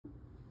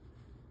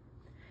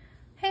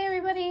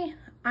everybody,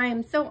 I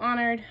am so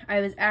honored.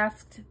 I was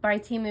asked by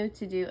Temu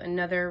to do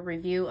another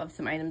review of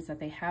some items that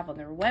they have on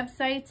their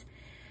website,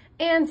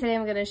 and today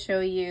I'm going to show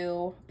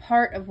you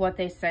part of what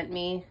they sent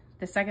me.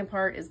 The second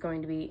part is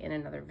going to be in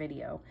another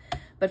video,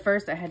 but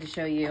first I had to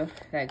show you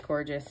that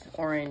gorgeous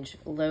orange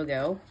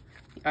logo.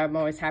 I'm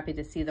always happy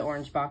to see the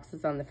orange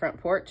boxes on the front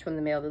porch when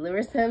the mail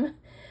delivers them.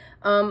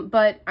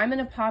 But I'm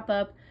going to pop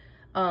up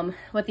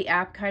what the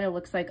app kind of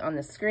looks like on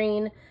the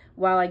screen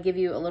while I give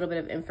you a little bit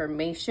of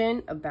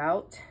information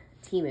about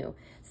Temu.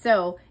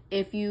 So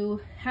if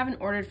you haven't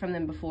ordered from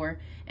them before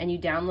and you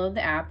download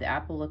the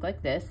app will look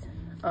like this.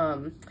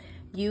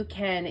 You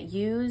can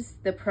use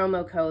the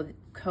promo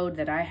code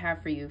that I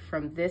have for you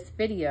from this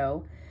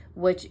video,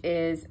 which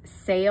is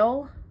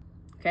SALE.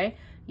 Okay,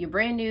 you're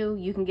brand new,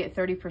 you can get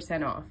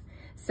 30% off.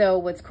 So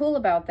what's cool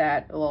about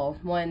that, well,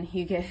 one,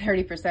 you get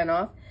 30%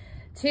 off.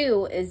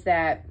 Two is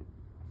that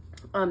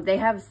they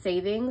have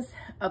savings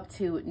up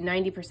to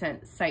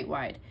 90%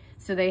 site-wide.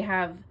 So they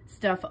have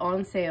stuff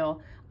on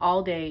sale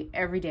all day,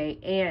 every day,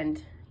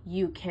 and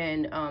you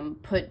can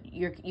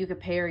you could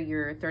pair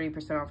your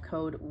 30% off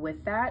code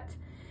with that.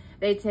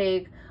 They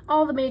take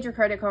all the major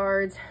credit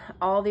cards,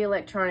 all the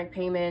electronic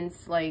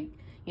payments, like,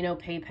 you know,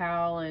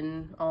 PayPal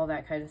and all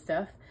that kind of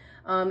stuff.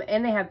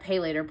 And they have pay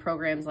later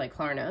programs like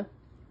Klarna.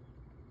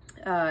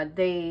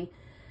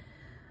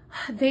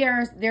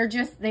 They're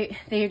just an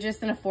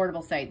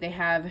affordable site. They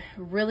have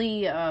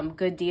really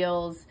good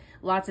deals,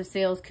 lots of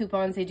sales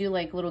coupons. They do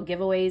like little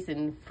giveaways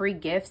and free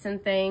gifts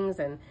and things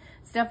and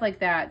stuff like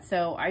that.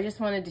 So I just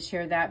wanted to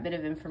share that bit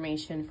of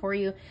information for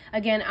you.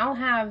 Again, I'll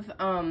have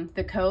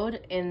the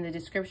code in the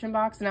description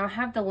box, and I'll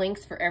have the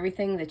links for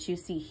everything that you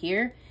see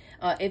here.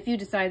 If you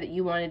decide that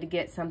you wanted to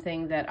get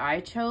something that I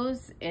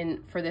chose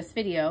for this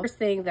video. First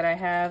thing that I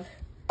have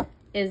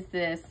is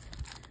this.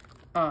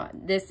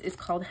 This is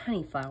called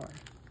Honey Flower.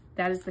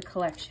 That is the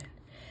collection.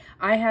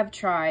 I have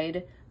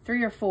tried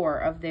 3 or 4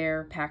 of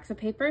their packs of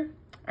paper.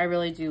 I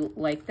really do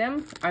like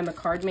them. I'm a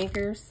card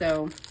maker,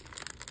 so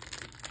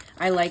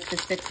I like the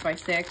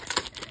 6x6.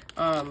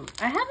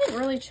 I haven't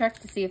really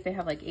checked to see if they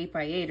have like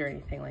 8x8 or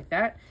anything like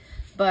that,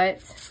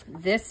 but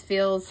this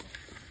feels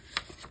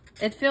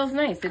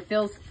nice. It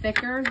feels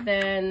thicker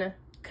than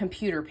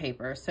computer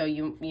paper, so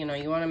you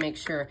want to make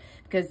sure,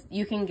 because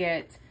you can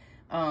get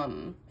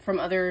from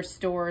other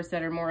stores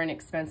that are more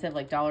inexpensive,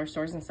 like dollar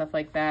stores and stuff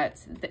like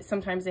that.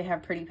 Sometimes they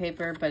have pretty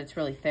paper, but it's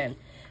really thin.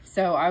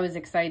 So I was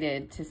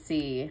excited to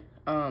see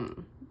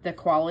the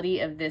quality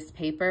of this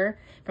paper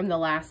from the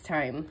last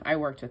time I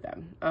worked with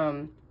them.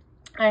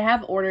 I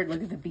have ordered,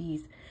 look at the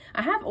bees.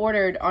 I have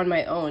ordered on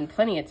my own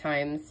plenty of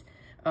times,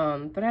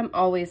 but I'm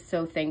always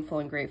so thankful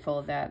and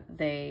grateful that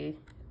they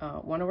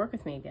want to work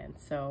with me again.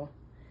 So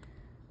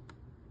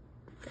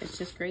it's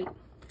just great.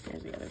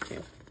 Here's the other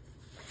two.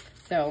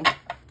 So,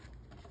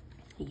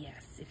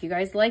 yes, if you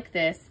guys like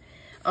this,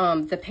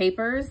 the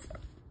paper's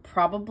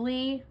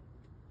probably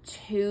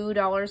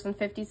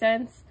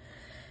 $2.50.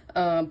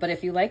 But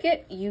if you like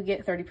it, you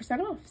get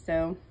 30% off.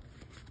 So,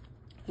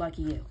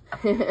 lucky you.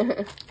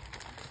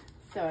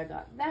 So, I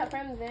got that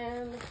from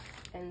them.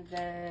 And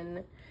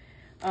then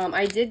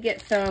I did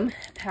get some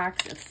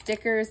packs of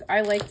stickers.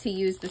 I like to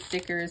use the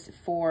stickers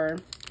for,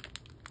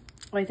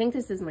 well, I think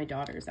this is my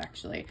daughter's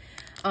actually.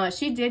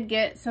 She did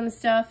get some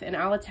stuff, and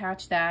I'll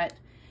attach that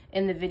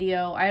in the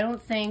video. I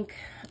don't think,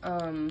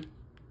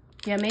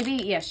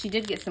 yeah, she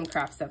did get some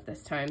craft stuff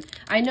this time.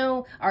 I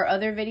know our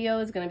other video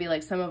is going to be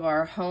like some of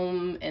our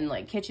home and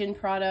like kitchen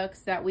products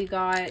that we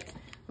got.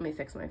 Let me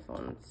fix my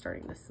phone. It's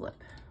starting to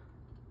slip.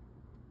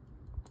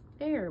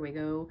 There we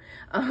go.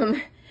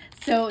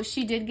 So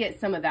she did get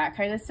some of that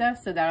kind of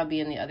stuff, so that'll be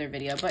in the other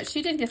video, but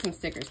she did get some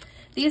stickers.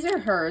 These are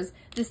hers.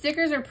 The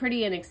stickers are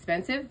pretty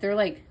inexpensive. They're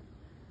like,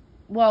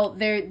 well,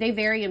 they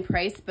vary in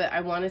price, but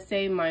I want to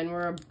say mine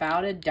were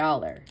about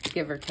 $1,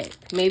 give or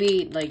take.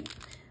 Maybe like,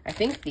 I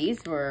think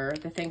these were,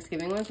 the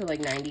Thanksgiving ones were like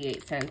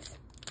 98 cents.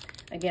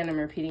 Again, I'm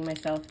repeating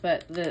myself,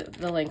 but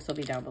the links will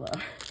be down below.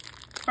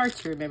 Hard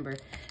to remember.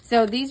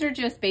 So these are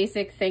just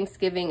basic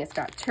Thanksgiving. It's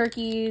got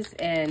turkeys,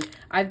 and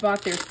I've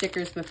bought their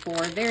stickers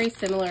before. Very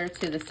similar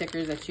to the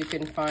stickers that you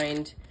can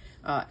find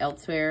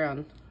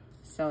elsewhere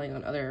selling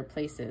on other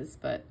places.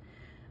 But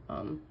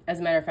as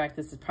a matter of fact,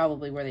 this is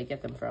probably where they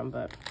get them from,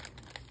 but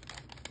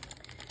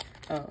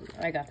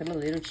I got them a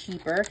little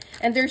cheaper.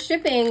 And their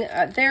shipping,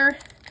 I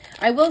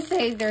will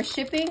say their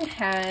shipping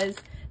has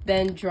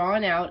been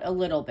drawn out a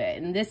little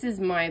bit. And this is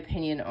my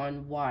opinion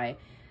on why.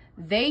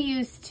 They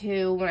used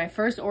to, when I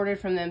first ordered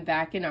from them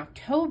back in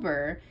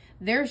October,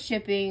 their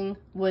shipping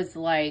was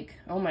like,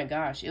 oh my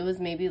gosh, it was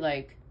maybe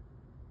like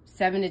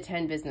 7 to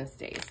 10 business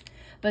days.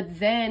 But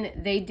then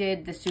they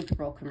did the Super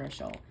Bowl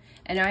commercial.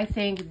 And I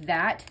think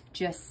that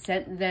just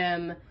sent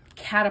them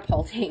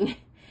catapulting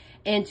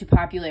into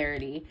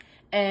popularity.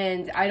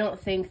 And I don't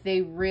think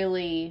they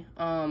really,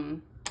 I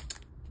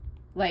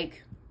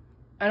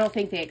don't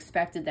think they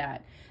expected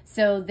that.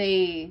 So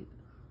they're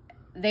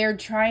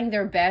trying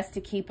their best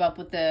to keep up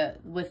with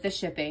the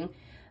shipping.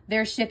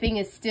 Their shipping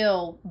is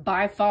still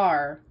by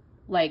far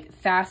like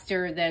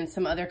faster than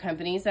some other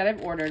companies that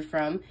I've ordered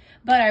from.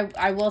 But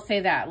I will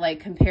say that, like,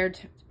 compared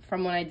to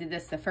from when I did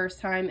this the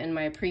first time in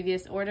my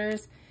previous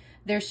orders,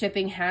 their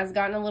shipping has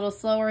gotten a little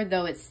slower,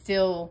 though it's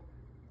still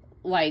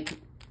like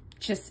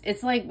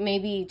it's like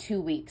maybe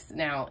 2 weeks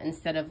now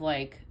instead of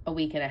like a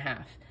week and a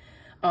half.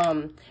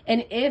 And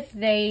if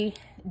they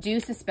do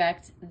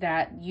suspect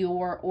that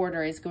your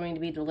order is going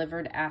to be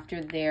delivered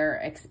after their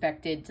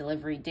expected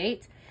delivery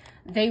date,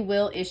 they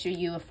will issue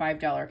you a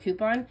 $5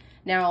 coupon.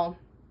 Now,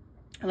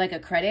 like a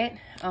credit,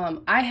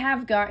 I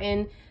have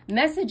gotten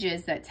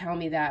messages that tell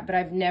me that, but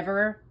I've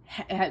never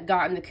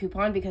gotten the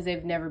coupon because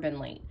they've never been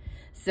late.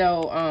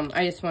 So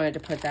I just wanted to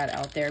put that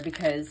out there,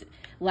 because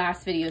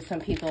last video some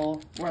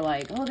people were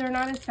like, oh, they're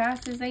not as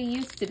fast as they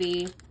used to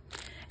be.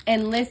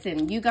 And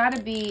listen, you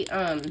gotta be,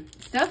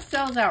 stuff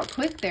sells out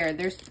quick there.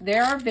 They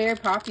are very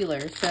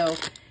popular. So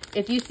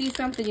if you see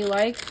something you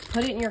like,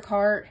 put it in your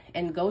cart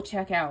and go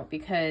check out,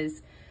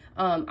 because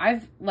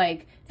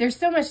there's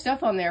so much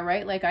stuff on there,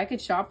 right? Like, I could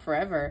shop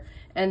forever,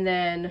 and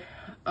then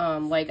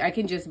like I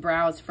can just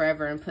browse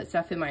forever and put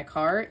stuff in my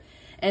cart,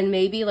 and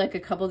maybe like a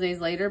couple days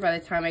later, by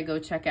the time I go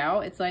check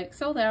out, it's like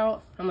sold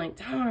out. I'm like,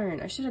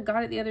 darn, I should have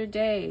got it the other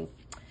day.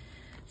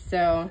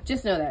 So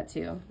just know that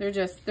too.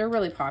 They're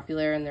really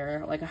popular, and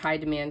they're like a high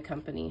demand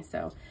company.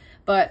 So,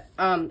 but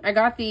I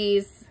got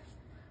these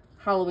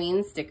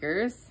Halloween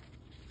stickers,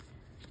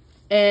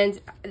 and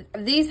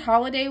these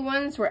holiday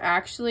ones were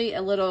actually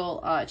a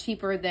little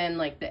cheaper than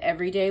like the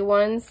everyday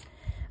ones.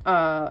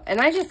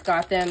 And I just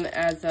got them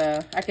as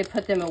I could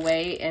put them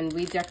away, and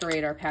we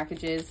decorate our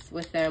packages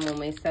with them when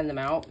we send them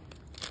out.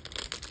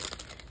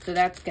 So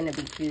that's gonna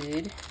be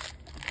good.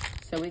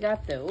 So we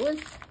got those.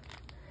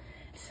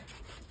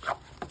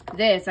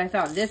 I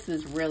thought this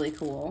was really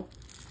cool.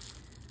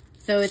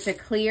 So it's a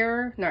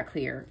clear, not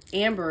clear,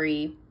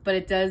 ambery, but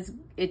it does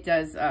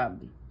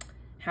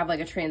have like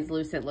a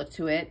translucent look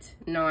to it,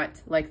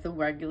 not like the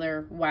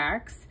regular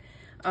wax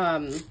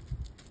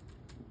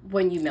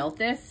when you melt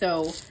this.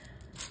 So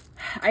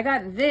I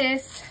got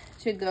this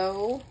to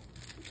go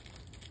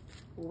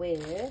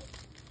with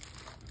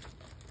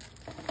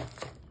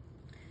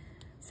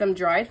some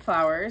dried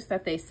flowers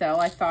that they sell.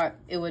 I thought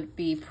it would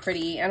be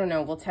pretty. I don't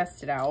know, we'll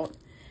test it out.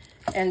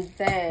 And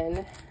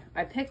then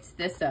I picked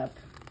this up.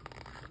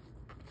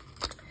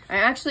 I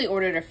actually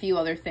ordered a few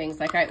other things.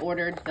 Like, I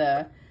ordered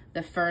the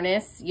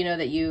furnace, you know,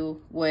 that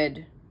you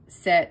would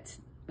set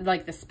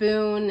like the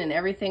spoon and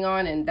everything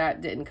on, and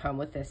that didn't come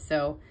with this.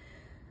 So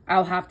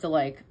I'll have to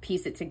like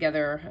piece it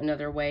together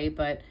another way.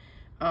 But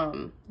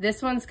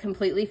this one's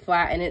completely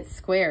flat and it's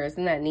square.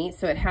 Isn't that neat?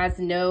 So it has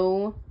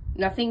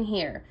nothing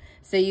here.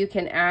 So you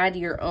can add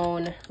your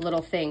own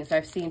little things.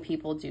 I've seen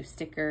people do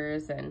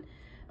stickers and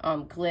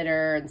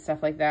glitter and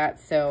stuff like that.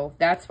 So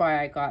that's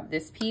why I got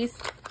this piece.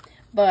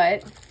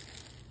 But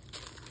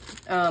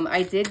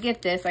I did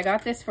get this. I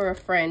got this for a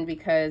friend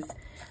because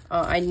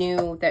I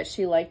knew that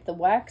she liked the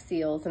wax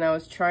seals, and I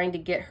was trying to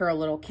get her a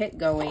little kit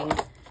going.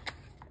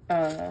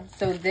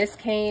 So this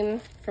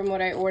came from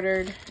what I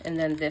ordered, and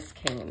then this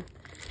came,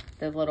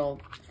 the little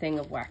thing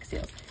of wax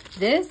seals.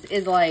 This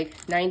is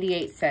like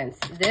 98 cents.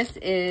 This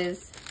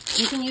is,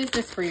 you can use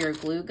this for your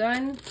glue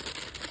gun,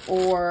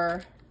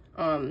 or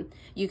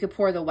you could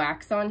pour the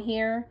wax on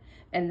here,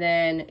 and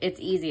then it's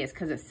easiest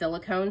because it's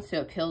silicone,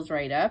 so it peels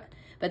right up.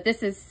 But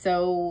this is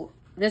so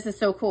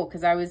cool,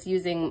 because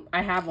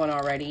I have one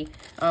already.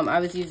 I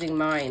was using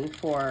mine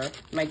for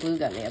my glue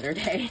gun the other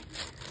day.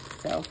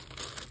 So,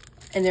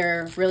 and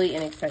they're really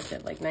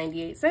inexpensive, like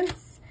 98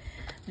 cents.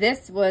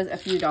 This was a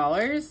few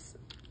dollars.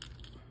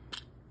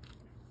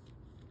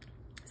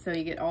 So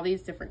you get all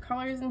these different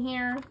colors in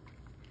here.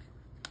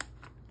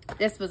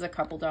 This was a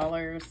couple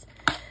dollars.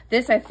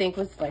 This I think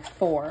was like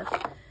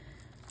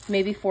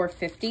maybe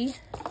 $4.50.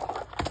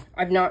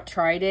 I've not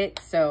tried it,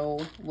 so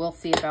we'll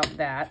see about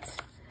that.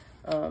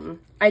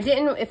 I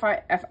didn't,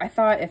 I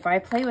thought if I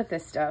play with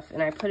this stuff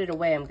and I put it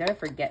away, I'm gonna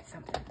forget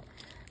something.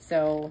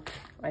 So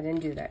I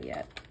didn't do that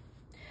yet.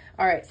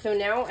 All right, so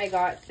now I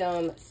got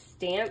some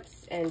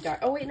stamps and,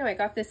 oh wait, no, I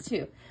got this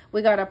too.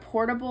 We got a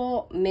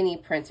portable mini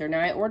printer. Now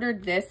I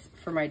ordered this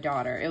for my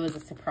daughter. It was a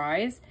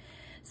surprise.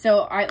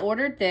 So I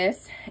ordered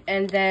this,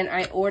 and then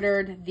I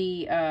ordered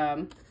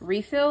the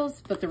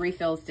refills, but the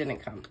refills didn't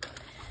come.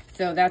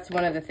 So that's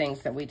one of the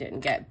things that we didn't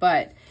get.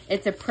 But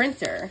it's a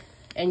printer,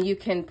 and you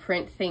can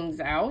print things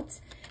out.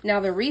 Now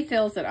the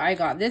refills that I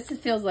got, this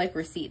feels like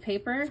receipt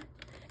paper.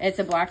 It's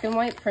a black and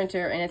white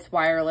printer, and it's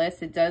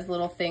wireless. It does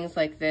little things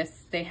like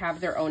this. They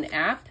have their own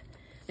app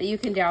that you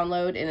can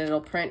download, and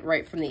it'll print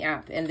right from the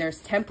app. And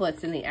there's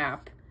templates in the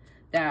app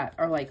that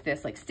are like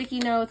this, like sticky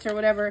notes or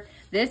whatever.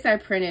 This I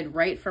printed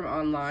right from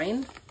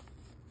online,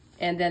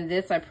 and then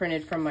this I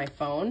printed from my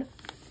phone.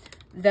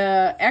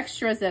 The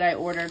extras that I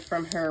ordered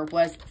from her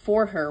was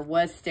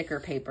sticker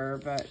paper,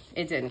 but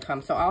it didn't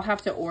come, so I'll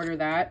have to order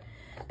that.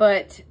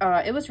 But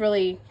it was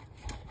really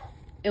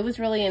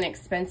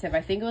inexpensive. I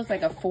think it was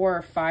like a 4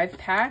 or 5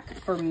 pack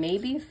for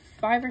maybe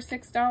 $5 or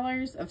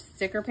 $6 of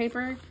sticker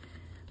paper,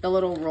 the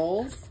little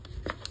rolls.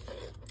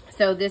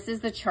 So this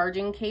is the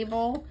charging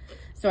cable.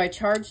 So I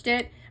charged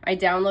it, I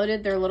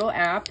downloaded their little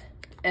app,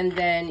 and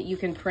then you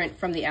can print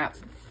from the app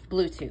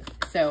Bluetooth.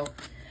 So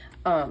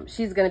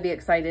she's gonna be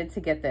excited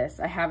to get this.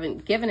 I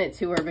haven't given it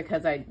to her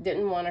because I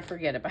didn't want to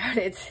forget about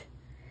it.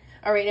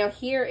 All right, now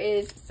here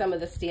is some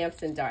of the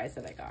stamps and dies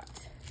that I got.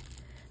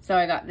 So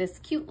I got this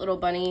cute little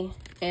bunny,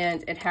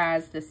 and it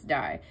has this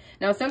die.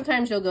 Now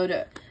sometimes you'll go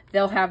to,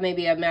 they'll have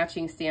maybe a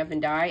matching stamp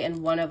and die,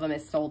 and one of them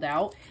is sold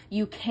out.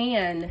 You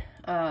can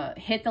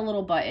hit the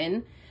little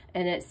button,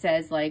 and it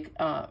says like,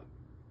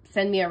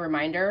 send me a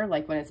reminder,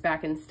 like when it's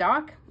back in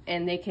stock,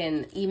 and they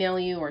can email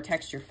you or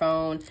text your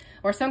phone,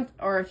 or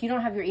if you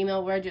don't have your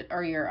email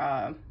or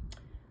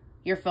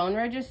your phone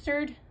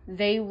registered,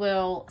 they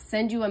will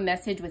send you a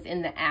message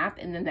within the app,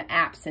 and then the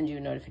app sends you a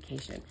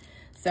notification.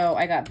 So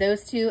I got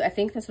those two. I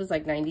think this was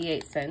like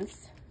 98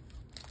 cents.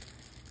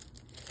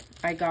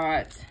 I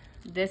got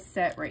this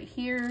set right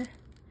here,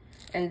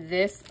 and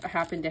this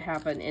happened to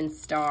have an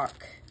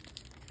in-stock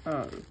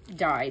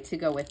die to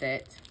go with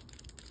it.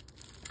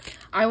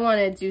 I want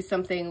to do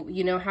something,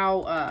 you know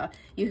how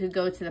you could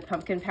go to the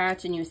pumpkin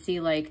patch and you see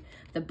like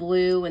the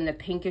blue and the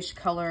pinkish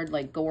colored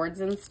like gourds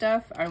and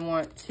stuff? I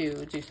want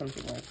to do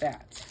something like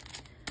that.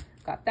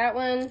 Got that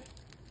one.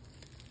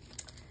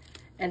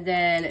 And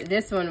then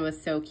this one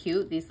was so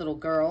cute, these little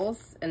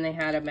girls, and they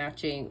had a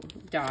matching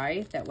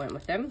die that went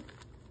with them.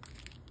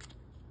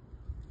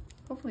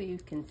 Hopefully you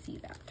can see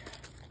that.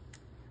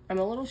 I'm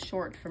a little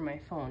short for my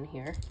phone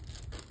here.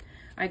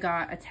 I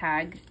got a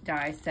tag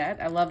die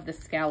set. I love the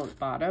scallop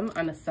bottom.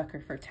 I'm a sucker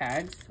for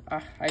tags.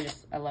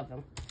 I love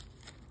them.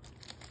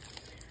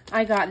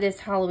 I got this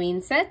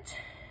Halloween set.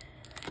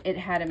 It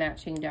had a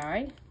matching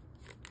die.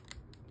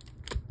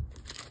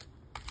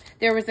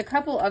 There was a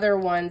couple other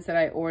ones that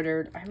I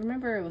ordered. I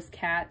remember it was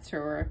cats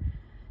or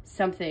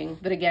something,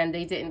 but again,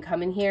 they didn't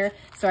come in here.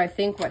 So I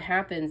think what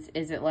happens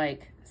is it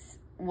like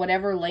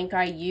whatever link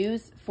I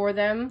use for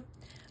them,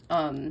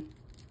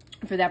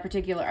 for that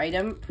particular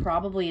item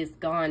probably is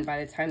gone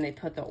by the time they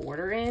put the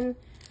order in.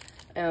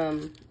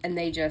 And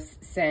they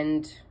just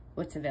send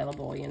what's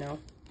available, you know,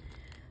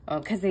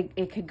 because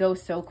it could go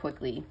so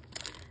quickly.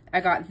 I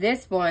got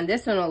this one.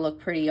 This one will look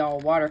pretty all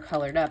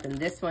watercolored up, and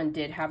this one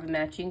did have a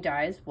matching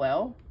die as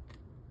well.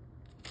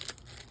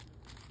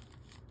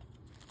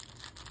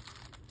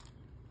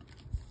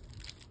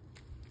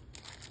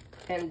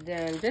 And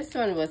then this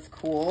one was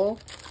cool.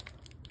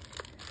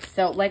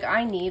 So, like,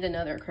 I need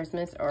another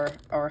Christmas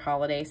or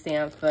holiday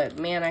stamp, but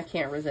man, I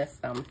can't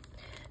resist them.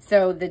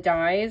 So, the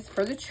dies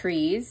for the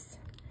trees,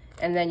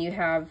 and then you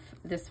have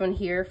this one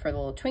here for the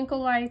little twinkle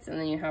lights, and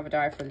then you have a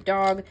die for the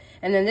dog.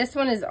 And then this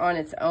one is on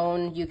its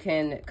own. You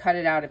can cut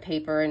it out of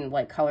paper and,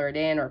 like, color it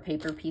in or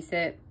paper piece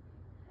it.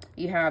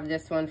 You have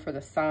this one for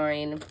the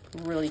sign.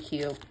 Really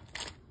cute.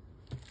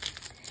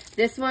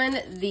 This one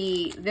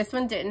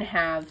didn't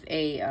have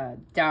a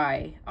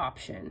die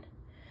option.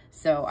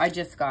 So I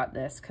just got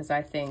this because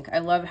I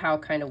love how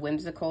kind of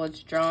whimsical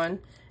it's drawn,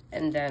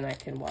 and then I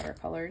can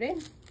watercolor it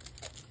in.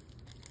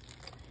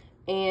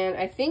 And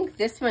I think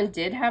this one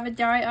did have a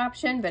die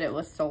option, but it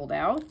was sold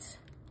out.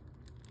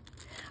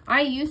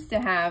 I used to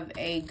have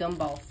a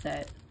gumball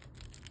set,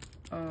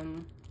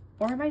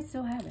 or I might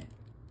still have it.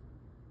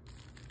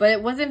 But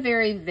it wasn't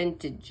very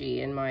vintagey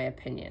in my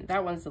opinion.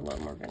 That one's a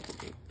little more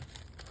vintagey.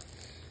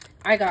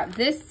 I got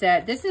this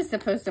set. This is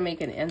supposed to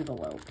make an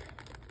envelope.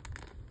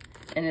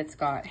 And it's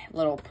got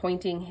little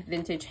pointing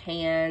vintage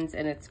hands,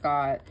 and it's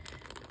got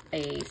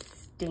a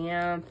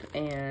stamp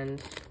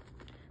and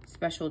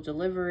special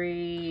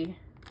delivery,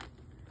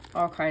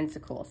 all kinds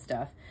of cool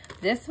stuff.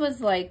 This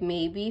was like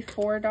maybe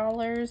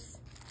 $4.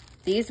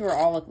 These were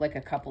all like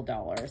a couple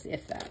dollars,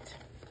 if that.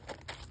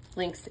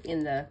 Links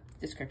in the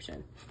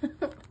description.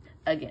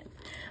 Again.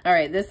 All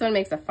right, this one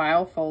makes a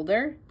file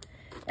folder.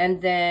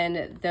 And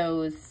then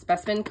those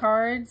specimen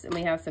cards, and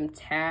we have some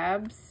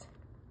tabs.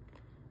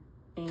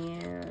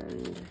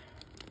 And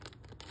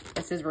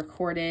this is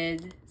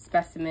recorded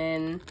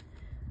specimen.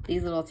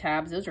 These little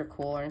tabs, those are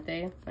cool, aren't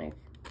they? Like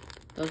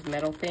those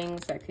metal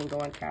things that can go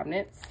on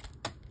cabinets.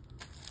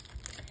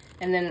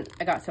 And then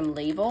I got some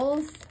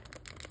labels.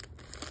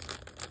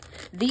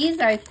 These,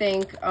 I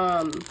think,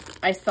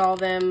 I saw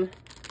them.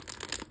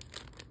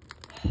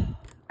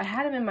 I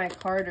had them in my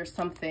cart or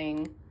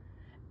something.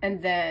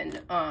 And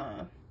then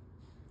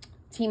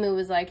Temu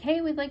was like, hey,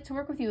 we'd like to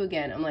work with you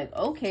again. I'm like,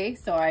 okay.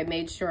 So I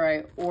made sure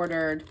I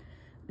ordered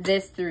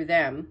this through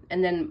them.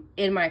 And then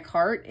in my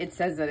cart, it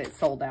says that it's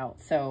sold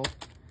out. So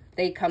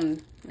they come,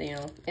 you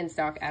know, in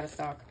stock, out of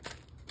stock.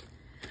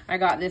 I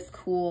got this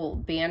cool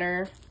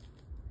banner.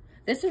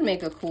 This would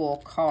make a cool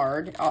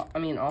card. I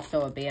mean,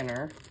 also a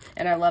banner.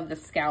 And I love the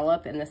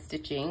scallop and the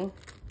stitching.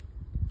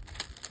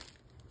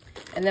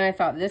 And then I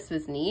thought this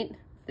was neat.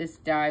 This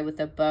die with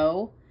a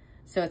bow.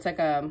 So it's like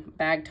a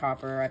bag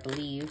topper, I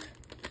believe.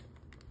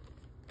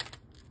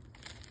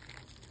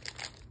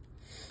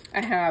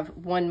 I have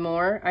one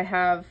more. I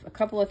have a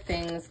couple of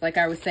things. Like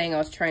I was saying, I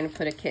was trying to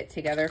put a kit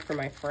together for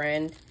my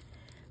friend.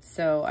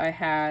 So I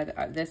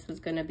had, this was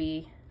going to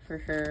be for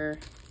her.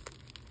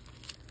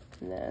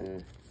 And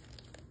then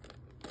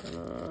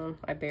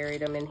I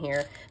buried them in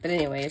here. But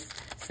anyways,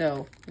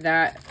 so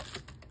that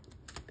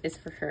is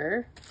for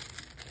her.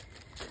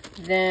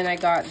 Then I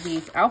got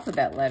these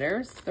alphabet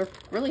letters. They're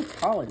really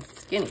tall and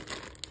skinny.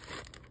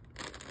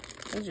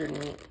 Those are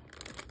neat.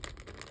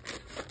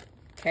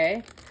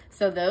 Okay,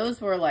 so those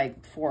were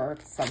like for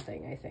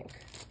something, I think.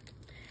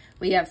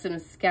 We have some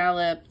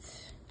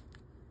scalloped,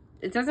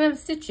 it doesn't have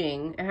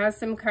stitching. It has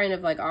some kind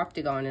of like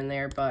octagon in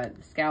there,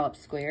 but scalloped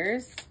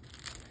squares.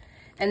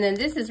 And then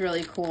this is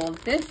really cool.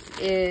 This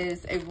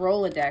is a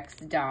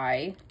Rolodex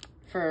die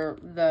for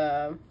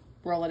the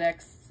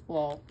Rolodex,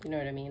 well, you know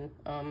what I mean,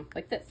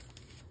 like this.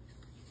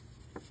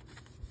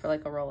 For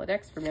like a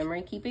Rolodex for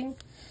memory keeping.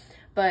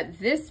 But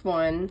this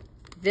one,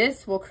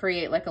 this will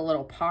create like a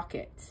little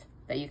pocket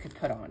that you could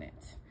put on it.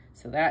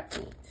 So that's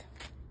neat.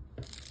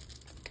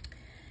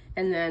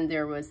 And then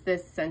there was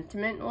this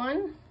sentiment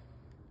one.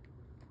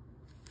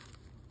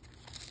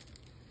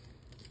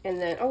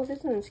 And then, oh,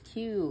 this one's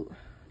cute.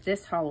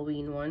 This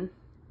Halloween one.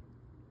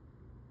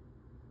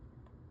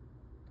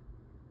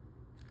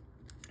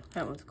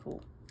 That one's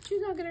cool.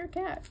 She's gonna get her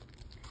cat.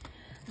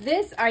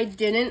 This I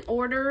didn't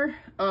order,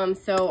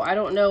 so I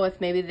don't know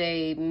if maybe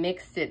they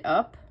mixed it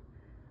up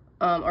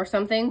or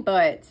something,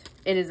 but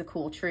it is a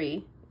cool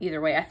tree. Either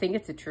way, I think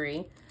it's a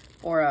tree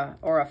or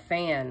a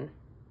fan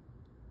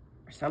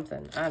or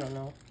something. I don't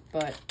know,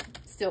 but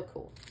still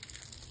cool.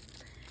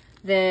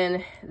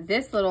 Then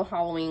this little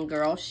Halloween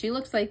girl, she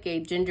looks like a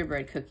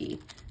gingerbread cookie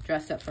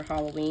dressed up for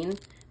Halloween,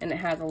 and it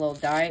has a little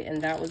die,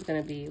 and that was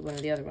going to be one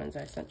of the other ones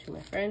I sent to my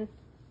friend.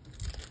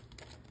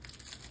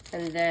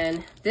 And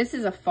then this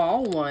is a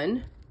fall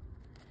one.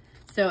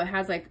 So it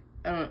has like,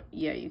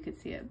 yeah, you could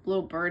see it.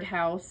 Little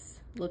birdhouse,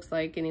 looks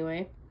like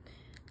anyway.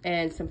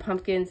 And some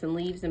pumpkins and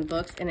leaves and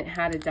books, and it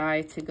had a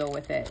die to go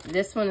with it.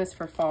 This one is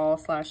for fall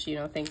 / you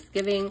know,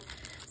 Thanksgiving.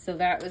 So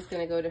that was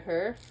gonna go to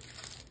her.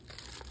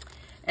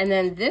 And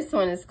then this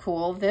one is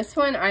cool. This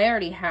one, I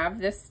already have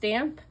this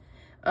stamp,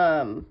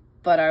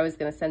 but I was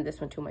gonna send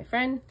this one to my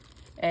friend.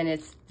 And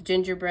it's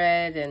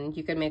gingerbread, and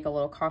you can make a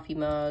little coffee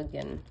mug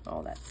and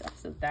all that stuff.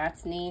 So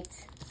that's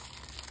neat.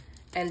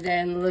 And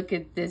then look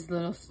at this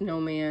little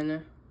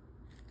snowman.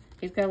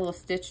 He's got a little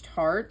stitched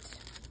heart.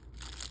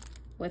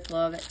 With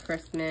love at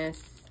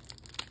Christmas.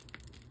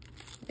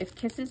 If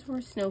kisses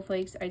were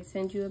snowflakes, I'd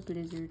send you a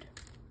blizzard.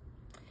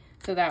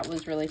 So that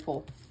was really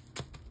cool.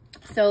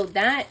 So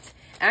that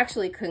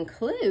actually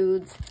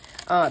concludes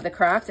the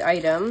craft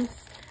items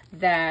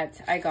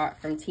that I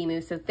got from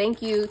Temu. So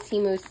thank you,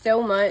 Temu,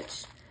 so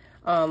much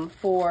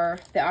for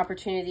the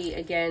opportunity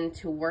again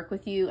to work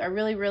with you. I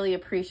really, really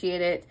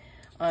appreciate it.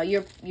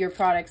 Your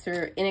products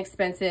are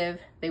inexpensive.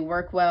 They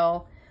work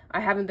well. I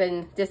haven't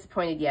been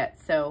disappointed yet.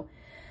 So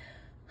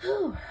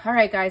all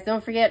right, guys,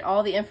 don't forget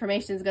all the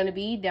information is going to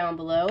be down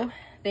below.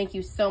 Thank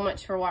you so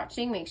much for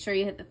watching. Make sure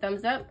you hit the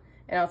thumbs up,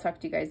 and I'll talk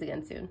to you guys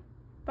again soon.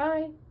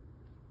 Bye.